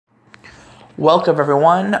Welcome,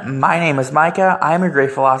 everyone. My name is Micah. I'm a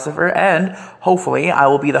great philosopher, and hopefully I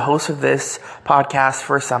will be the host of this podcast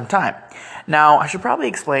for some time. Now, I should probably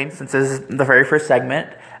explain, since this is the very first segment,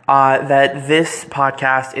 that this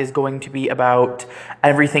podcast is going to be about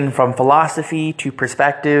everything from philosophy to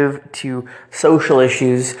perspective to social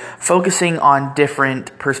issues, focusing on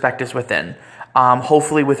different perspectives within.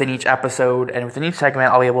 Hopefully within each episode and within each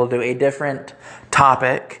segment, I'll be able to do a different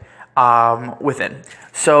topic within.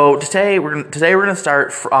 So today we're going to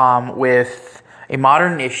start with a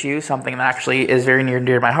modern issue, something that actually is very near and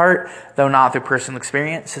dear to my heart, though not through personal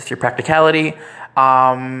experience, just through practicality.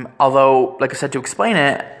 Although, like I said, to explain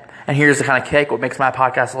it, and here's the kind of kick, what makes my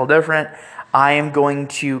podcast a little different, I am going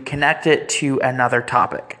to connect it to another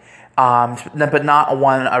topic. But not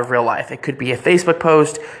one of real life. It could be a Facebook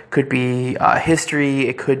post, could be history,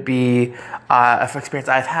 it could be an experience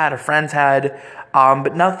I've had, or friends had,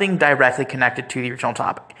 but nothing directly connected to the original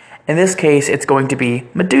topic. In this case, it's going to be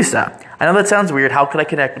Medusa. I know that sounds weird. How could I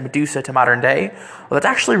connect Medusa to modern day? Well, that's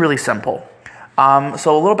actually really simple.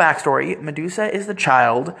 So a little backstory. Medusa is the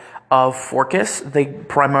child of Phorcys, the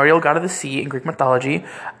primordial god of the sea in Greek mythology,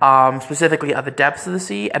 specifically of the depths of the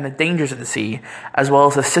sea and the dangers of the sea, as well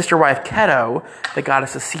as his sister wife Keto, the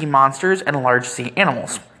goddess of sea monsters and large sea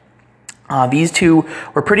animals. These two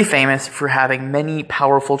were pretty famous for having many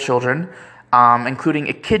powerful children, including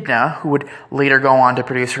Echidna, who would later go on to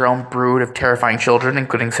produce her own brood of terrifying children,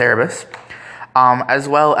 including Cerberus, as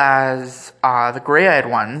well as the gray-eyed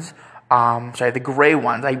ones. The gray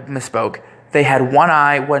ones, I misspoke. They had one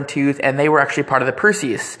eye, one tooth, and they were actually part of the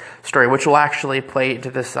Perseus story, which will actually play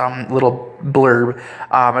into this little blurb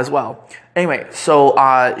as well. Anyway,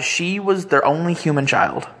 so she was their only human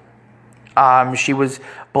child. She was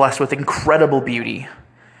blessed with incredible beauty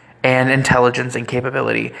and intelligence and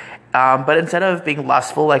capability. But instead of being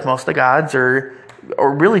lustful like most of the gods or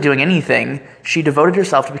really doing anything, she devoted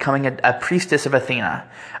herself to becoming a priestess of Athena.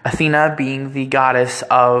 Athena being the goddess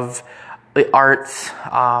of the arts,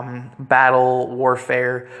 battle,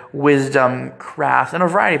 warfare, wisdom, crafts, and a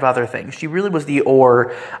variety of other things. She really was the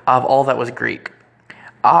ore of all that was Greek.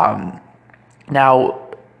 Now,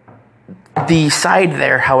 the side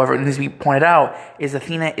there, however, needs to be pointed out, is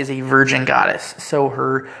Athena is a virgin goddess, so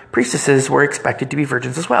her priestesses were expected to be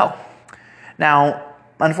virgins as well. Now,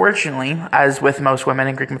 unfortunately, as with most women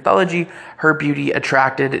in Greek mythology, her beauty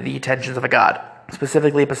attracted the attentions of a god,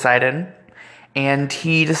 specifically Poseidon, and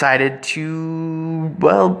he decided to,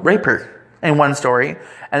 rape her in one story. In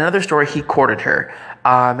another story, he courted her,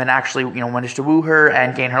 and actually, managed to woo her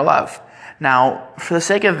and gain her love. Now, for the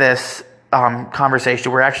sake of this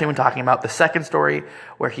conversation, we're actually talking about the second story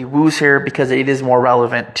where he woos her because it is more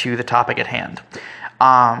relevant to the topic at hand.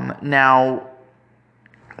 Now,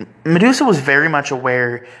 Medusa was very much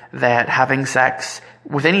aware that having sex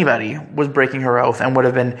with anybody was breaking her oath and would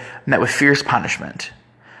have been met with fierce punishment.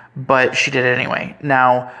 But she did it anyway.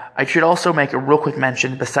 Now, I should also make a real quick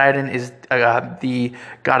mention. Poseidon is the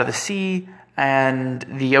god of the sea and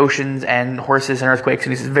the oceans and horses and earthquakes,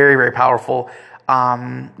 and he's very, very powerful,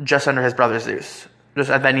 just under his brother Zeus.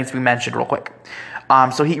 That needs to be mentioned real quick.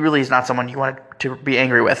 So he really is not someone you want to be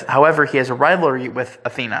angry with. However, he has a rivalry with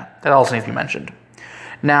Athena. That also needs to be mentioned.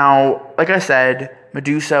 Now, like I said,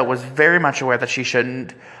 Medusa was very much aware that she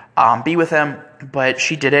shouldn't be with him, but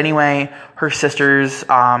she did anyway. Her sisters,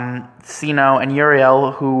 Sino and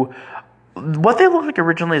Uriel, who, what they look like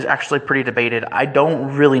originally is actually pretty debated. I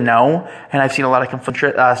don't really know, and I've seen a lot of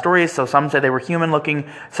conflicting stories, so some say they were human-looking,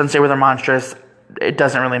 some say they're monstrous. It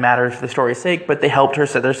doesn't really matter for the story's sake, but they helped their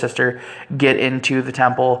sister get into the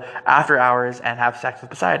temple after hours and have sex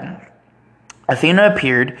with Poseidon. Athena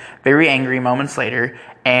appeared, very angry moments later,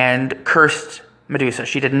 and cursed Medusa.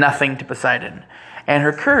 She did nothing to Poseidon. And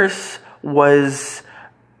her curse was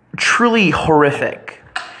truly horrific.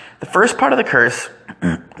 The first part of the curse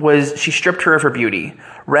was she stripped her of her beauty,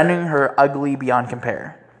 rendering her ugly beyond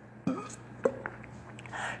compare.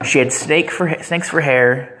 She had snakes for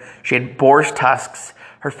hair. She had boar's tusks.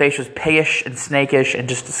 Her face was payish and snakish and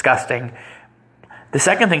just disgusting. The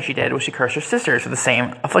second thing she did was she cursed her sisters for the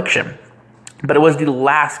same affliction. But it was the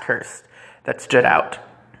last curse that stood out.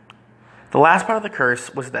 The last part of the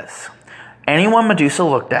curse was this. Anyone Medusa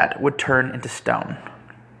looked at would turn into stone.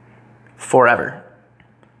 Forever.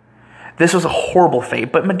 This was a horrible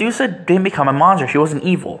fate, but Medusa didn't become a monster. She wasn't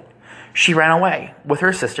evil. She ran away with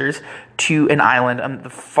her sisters to an island on the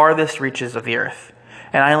farthest reaches of the earth.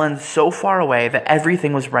 An island so far away that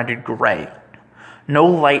everything was rendered gray. No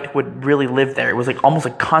light would really live there. It was almost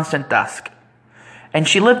like constant dusk. And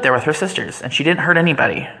she lived there with her sisters, and she didn't hurt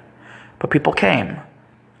anybody. But people came,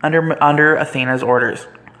 under Athena's orders,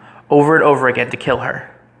 over and over again to kill her.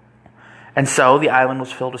 And so the island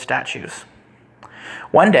was filled with statues.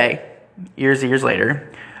 One day, years and years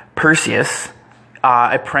later, Perseus,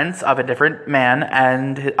 a prince of a different man,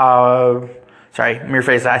 and sorry, let me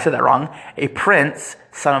rephrase that. I said that wrong. A prince,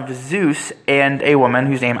 son of Zeus, and a woman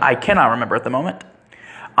whose name I cannot remember at the moment,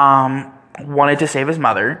 wanted to save his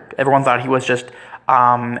mother. Everyone thought he was just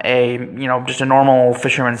just a normal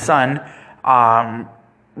fisherman's son.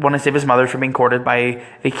 Wanted to save his mother from being courted by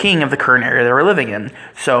the king of the current area they were living in.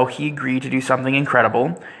 So he agreed to do something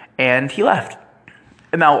incredible, and he left.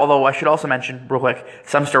 Now, although I should also mention real quick,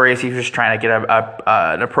 some stories he was just trying to get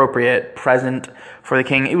an appropriate present for the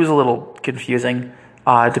king. It was a little confusing,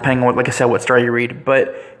 depending on what story you read.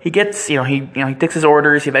 But he gets, he takes his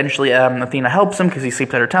orders. Eventually, Athena helps him because he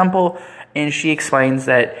sleeps at her temple, and she explains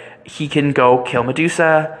that he can go kill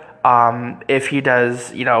Medusa if he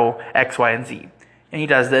does, X, Y, and Z. And he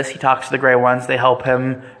does this. He talks to the Grey Ones. They help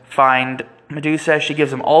him find Medusa. She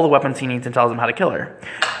gives him all the weapons he needs and tells him how to kill her.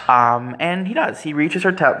 And he does. He reaches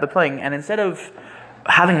her the thing, and instead of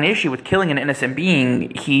having an issue with killing an innocent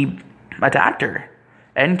being, he attacked her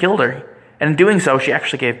and killed her. And in doing so, she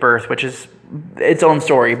actually gave birth, which is its own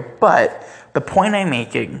story. But the point I'm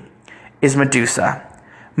making is Medusa.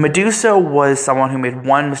 Medusa was someone who made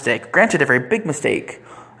one mistake, granted a very big mistake,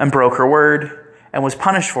 and broke her word, and was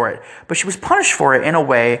punished for it. But she was punished for it in a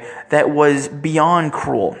way that was beyond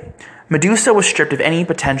cruel. Medusa was stripped of any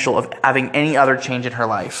potential of having any other change in her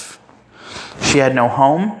life. She had no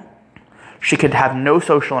home. She could have no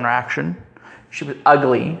social interaction. She was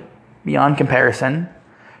ugly beyond comparison.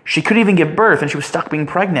 She couldn't even give birth, and she was stuck being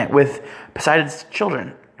pregnant with Poseidon's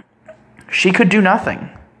children. She could do nothing.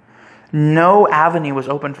 No avenue was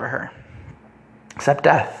open for her, except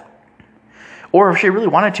death. Or if she really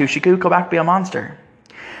wanted to, she could go back and be a monster.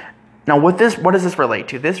 Now, what does this relate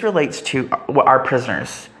to? This relates to our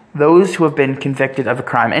prisoners, those who have been convicted of a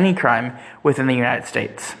crime, any crime, within the United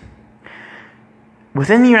States.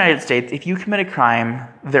 Within the United States, if you commit a crime,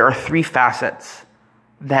 there are 3 facets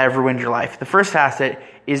that have ruined your life. The first facet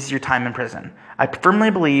is your time in prison. I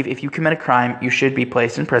firmly believe if you commit a crime, you should be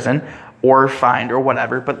placed in prison or fined or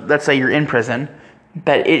whatever, but let's say you're in prison,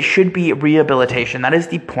 that it should be rehabilitation. That is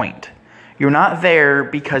the point. You're not there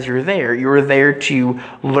because you're there. You're there to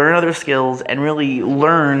learn other skills and really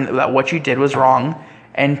learn that what you did was wrong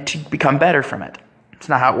and to become better from it. It's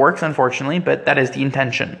not how it works, unfortunately, but that is the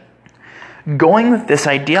intention. Going with this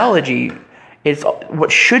ideology, is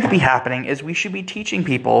what should be happening is we should be teaching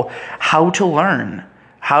people how to learn,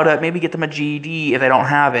 how to maybe get them a GED if they don't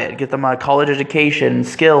have it, get them a college education,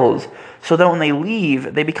 skills, so that when they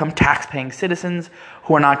leave, they become tax-paying citizens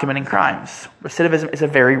who are not committing crimes. Recidivism is a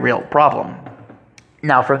very real problem.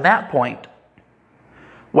 Now, from that point,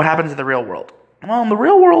 what happens in the real world? Well, in the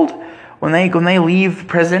real world, when they leave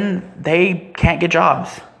prison, they can't get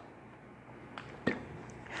jobs.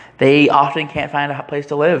 They often can't find a place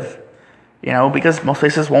to live, because most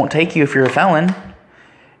places won't take you if you're a felon.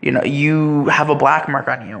 You have a black mark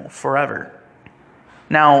on you forever.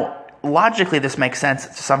 Now, logically, this makes sense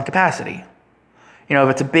to some capacity. If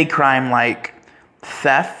it's a big crime like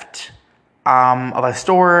theft of a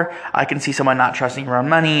store, I can see someone not trusting your own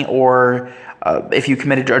money, or if you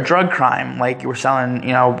committed a drug crime, like you were selling,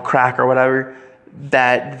 crack or whatever,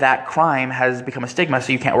 that crime has become a stigma,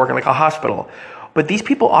 so you can't work at like a hospital. But these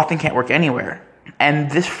people often can't work anywhere.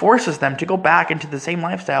 And this forces them to go back into the same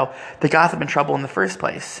lifestyle that got them in trouble in the first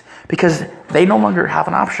place, because they no longer have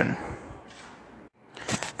an option.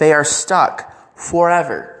 They are stuck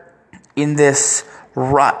forever in this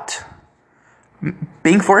rut,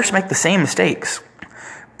 being forced to make the same mistakes.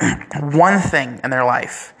 One thing in their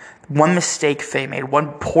life, one mistake they made,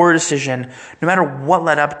 one poor decision, no matter what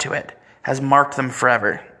led up to it, has marked them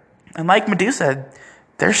forever. And like Medusa,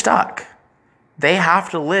 they're stuck. They have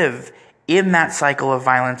to live in that cycle of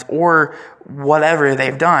violence or whatever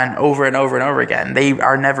they've done over and over and over again. They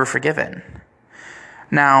are never forgiven.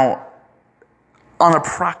 Now, on the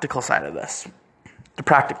practical side of this,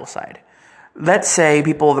 let's say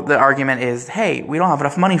the argument is, hey, we don't have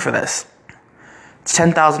enough money for this. It's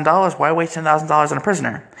 $10,000. Why waste $10,000 on a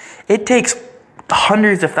prisoner? It takes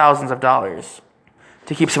hundreds of thousands of dollars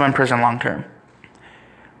to keep someone in prison long term.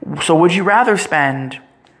 So would you rather spend,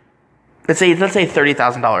 let's say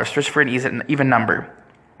 $30,000, just for an even number.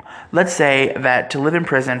 Let's say that to live in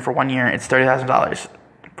prison for 1 year, it's $30,000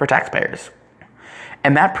 for taxpayers.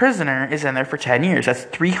 And that prisoner is in there for 10 years. That's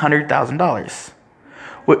 $300,000.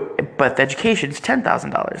 But the education is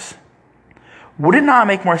 $10,000. Would it not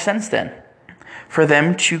make more sense then for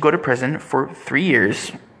them to go to prison for 3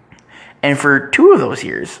 years, and for 2 of those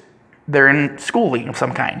years, they're in schooling of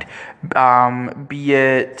some kind, be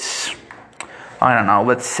it I don't know,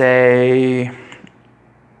 let's say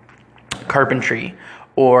carpentry,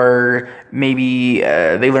 or maybe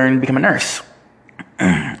they learn to become a nurse,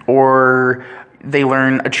 or they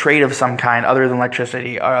learn a trade of some kind other than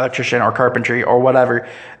electrician or carpentry or whatever.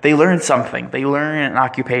 They learn something. They learn an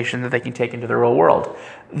occupation that they can take into the real world.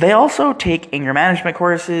 They also take anger management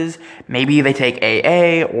courses. Maybe they take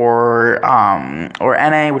AA or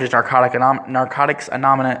NA, which is Narcotics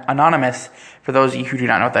Anonymous, for those of you who do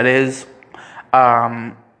not know what that is.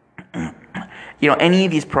 Any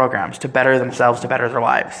of these programs to better themselves, to better their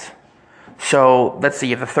lives. So let's see,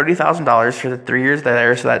 you have the $30,000 for the 3 years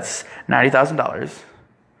there, so that's $90,000,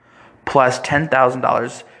 plus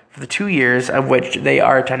 $10,000 for the 2 years of which they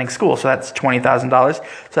are attending school, so that's $20,000. So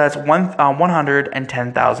that's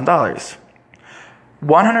 $110,000.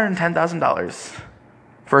 $110,000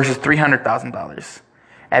 versus $300,000.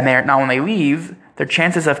 And now when they leave, their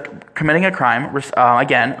chances of committing a crime,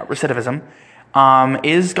 again, recidivism,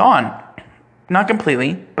 is gone. Not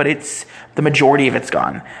completely, but the majority of it's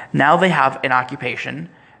gone. Now they have an occupation.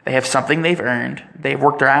 They have something they've earned. They've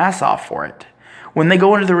worked their ass off for it. When they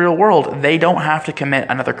go into the real world, they don't have to commit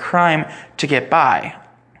another crime to get by.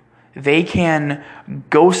 They can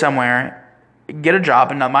go somewhere, get a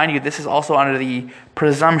job, and now mind you, this is also under the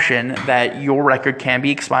presumption that your record can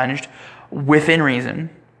be expunged within reason,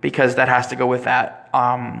 because that has to go with that.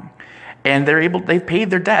 And they've paid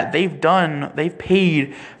their debt. They've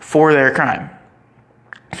paid for their crime.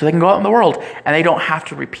 So they can go out in the world, and they don't have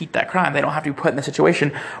to repeat that crime. They don't have to be put in a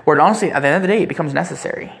situation where, honestly, at the end of the day, it becomes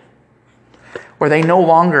necessary. Where they no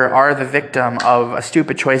longer are the victim of a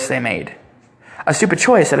stupid choice they made. A stupid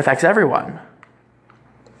choice that affects everyone.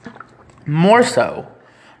 More so,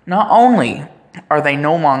 not only are they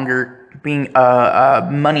no longer being a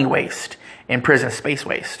money waste in prison, space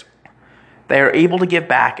waste, they are able to give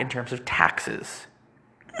back in terms of taxes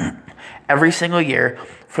every single year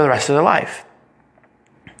for the rest of their life.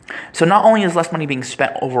 So not only is less money being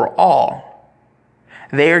spent overall,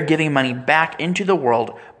 they are giving money back into the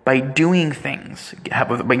world by doing things,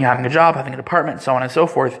 having a job, having an apartment, so on and so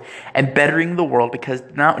forth, and bettering the world, because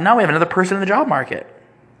now we have another person in the job market.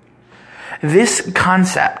 This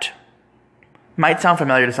concept might sound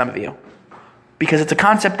familiar to some of you, because it's a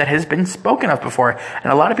concept that has been spoken of before,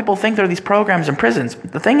 and a lot of people think there are these programs in prisons.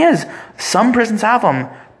 The thing is, some prisons have them,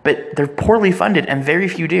 but they're poorly funded, and very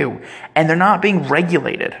few do. And they're not being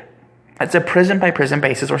regulated. It's a prison-by-prison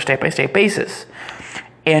basis or state-by-state basis.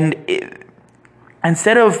 And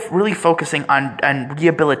instead of really focusing on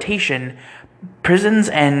rehabilitation, prisons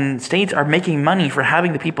and states are making money for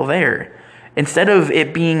having the people there. Instead of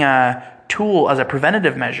it being a tool as a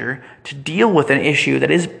preventative measure to deal with an issue that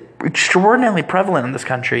is extraordinarily prevalent in this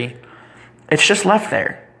country, it's just left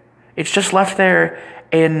there. It's just left there,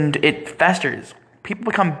 and it festers. People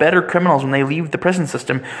become better criminals when they leave the prison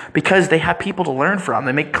system because they have people to learn from.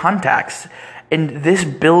 They make contacts, and this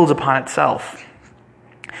builds upon itself.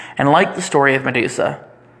 And like the story of Medusa,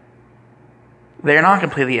 they are not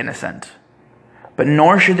completely innocent, but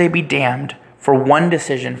nor should they be damned for one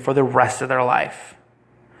decision for the rest of their life.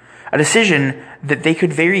 A decision that they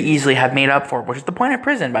could very easily have made up for, which is the point of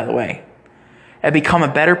prison, by the way, and become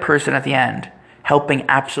a better person at the end, helping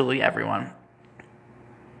absolutely everyone.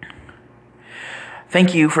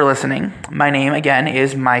 Thank you for listening. My name, again,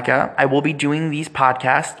 is Micah. I will be doing these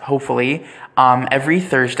podcasts, hopefully, every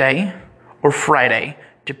Thursday or Friday,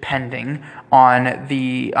 depending on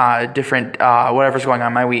the different, whatever's going on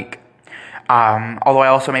in my week. Although I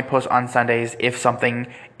also may post on Sundays if something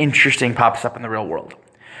interesting pops up in the real world.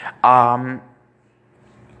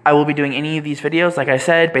 I will be doing any of these videos, like I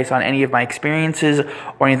said, based on any of my experiences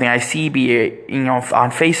or anything I see, be it, on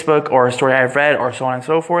Facebook or a story I've read or so on and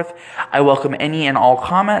so forth. I welcome any and all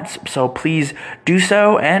comments, so please do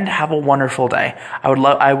so and have a wonderful day.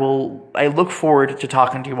 I look forward to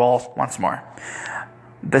talking to you all once more.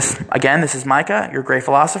 This is Micah, your great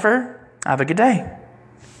philosopher. Have a good day.